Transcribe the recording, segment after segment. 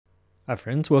Hi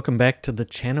friends, welcome back to the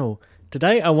channel.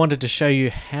 Today I wanted to show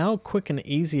you how quick and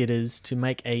easy it is to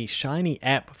make a Shiny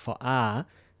app for R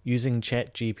using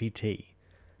ChatGPT.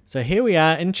 So here we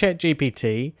are in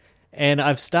ChatGPT and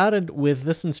I've started with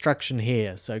this instruction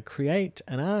here. So create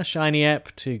an R Shiny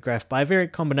app to graph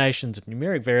bivariate combinations of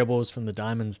numeric variables from the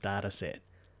diamonds dataset.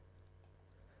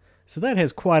 So that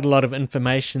has quite a lot of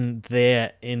information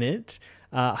there in it.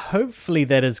 Hopefully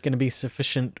that is going to be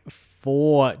sufficient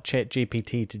for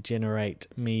ChatGPT to generate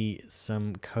me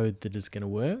some code that is going to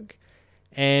work.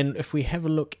 And if we have a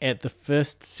look at the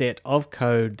first set of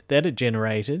code that it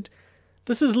generated,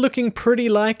 this is looking pretty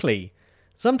likely.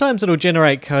 Sometimes it'll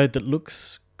generate code that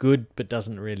looks good but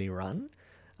doesn't really run.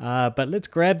 But let's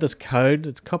grab this code,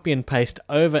 let's copy and paste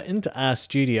over into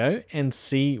RStudio and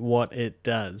see what it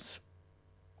does.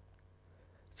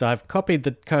 So I've copied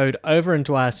the code over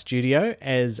into RStudio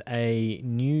as a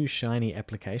new Shiny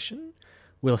application.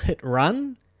 We'll hit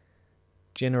run,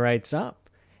 generates up,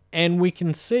 and we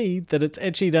can see that it's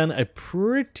actually done a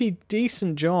pretty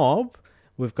decent job.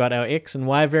 We've got our X and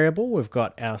Y variable, we've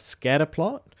got our scatter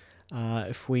plot.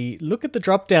 If we look at the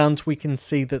drop downs, we can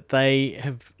see that they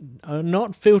have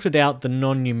not filtered out the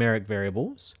non-numeric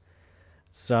variables.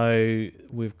 So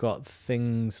we've got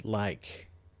things like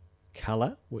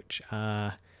color, which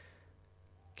are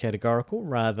categorical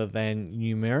rather than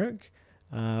numeric.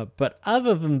 But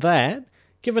other than that,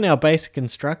 given our basic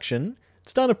instruction,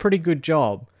 it's done a pretty good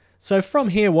job. So from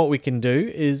here, what we can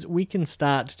do is we can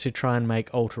start to try and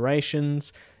make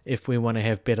alterations if we want to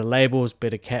have better labels,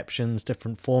 better captions,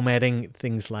 different formatting,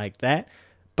 things like that.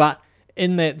 But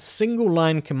in that single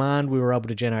line command, we were able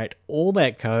to generate all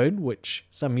that code, which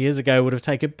some years ago would have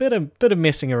taken a bit of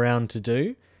messing around to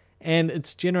do. And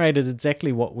it's generated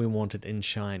exactly what we wanted in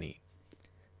Shiny.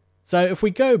 So if we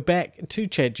go back to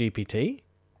ChatGPT,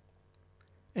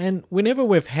 and whenever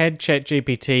we've had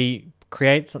ChatGPT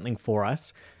create something for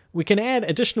us, we can add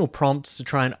additional prompts to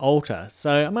try and alter.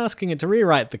 So I'm asking it to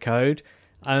rewrite the code,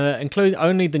 include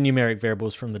only the numeric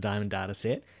variables from the diamond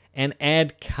dataset, and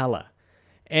add color.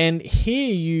 And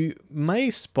here you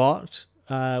may spot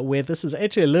where this is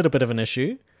actually a little bit of an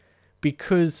issue,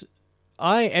 because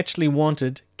I actually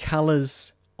wanted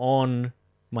colors on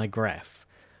my graph.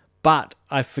 But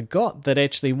I forgot that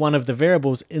actually one of the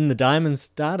variables in the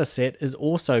diamonds dataset is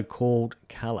also called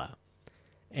color.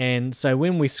 And so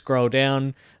when we scroll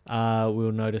down,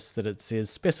 we'll notice that it says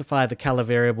specify the color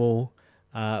variable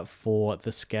for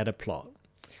the scatter plot.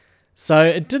 So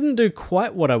it didn't do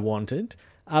quite what I wanted,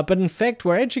 but in fact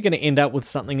we're actually going to end up with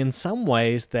something in some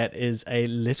ways that is a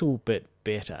little bit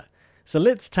better. So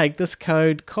let's take this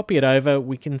code, copy it over.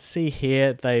 We can see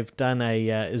here they've done a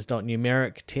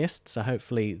is.numeric test, so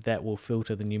hopefully that will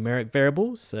filter the numeric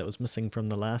variables. So that was missing from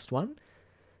the last one.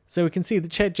 So we can see the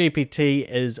ChatGPT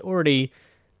is already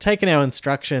taken our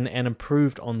instruction and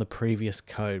improved on the previous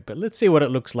code. But let's see what it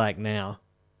looks like now.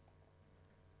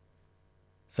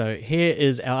 So here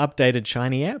is our updated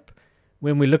Shiny app.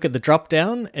 When we look at the drop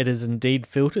down, it is indeed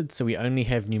filtered, so we only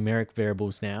have numeric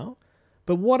variables now.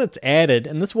 But what it's added,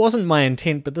 and this wasn't my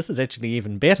intent, but this is actually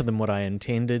even better than what I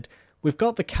intended, we've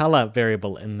got the color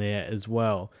variable in there as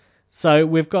well. So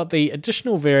we've got the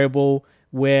additional variable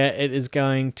where it is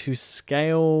going to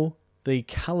scale the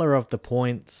color of the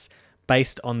points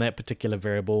based on that particular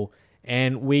variable,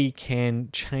 and we can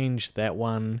change that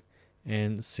one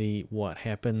and see what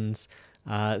happens.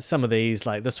 Some of these,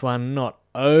 like this one, not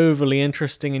overly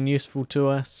interesting and useful to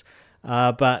us.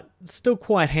 But still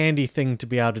quite handy thing to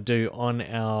be able to do on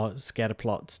our scatter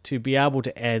plots, to be able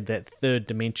to add that third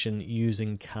dimension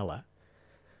using color.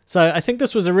 So I think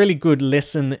this was a really good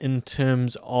lesson in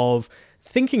terms of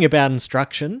thinking about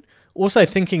instruction, also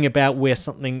thinking about where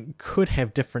something could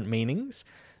have different meanings.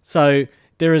 So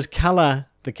there is color,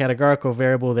 the categorical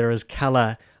variable, there is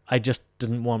color, I just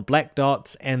didn't want black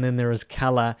dots, and then there is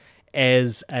color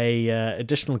as a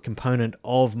additional component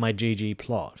of my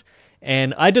ggplot.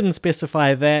 And I didn't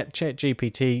specify that.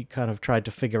 ChatGPT kind of tried to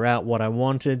figure out what I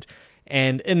wanted,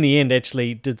 and in the end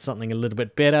actually did something a little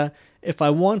bit better. If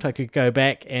I want, I could go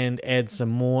back and add some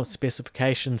more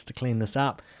specifications to clean this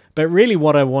up. But really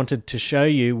what I wanted to show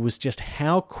you was just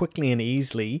how quickly and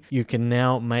easily you can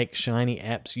now make Shiny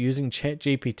apps using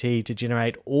ChatGPT to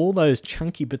generate all those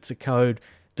chunky bits of code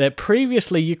that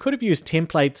previously you could have used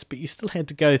templates, but you still had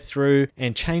to go through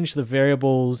and change the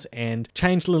variables and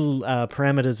change little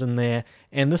parameters in there.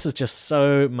 And this is just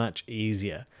so much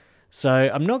easier.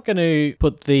 So I'm not going to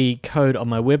put the code on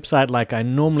my website like I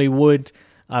normally would.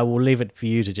 I will leave it for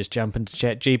you to just jump into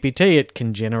ChatGPT. It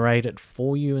can generate it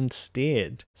for you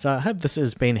instead. So I hope this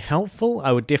has been helpful.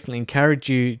 I would definitely encourage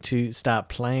you to start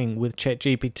playing with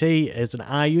ChatGPT as an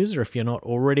R user if you're not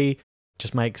already.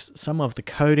 Just makes some of the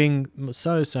coding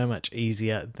so much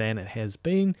easier than it has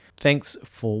been. Thanks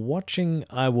for watching.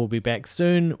 I will be back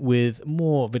soon with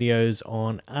more videos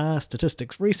on R,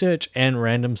 statistics, research, and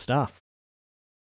random stuff.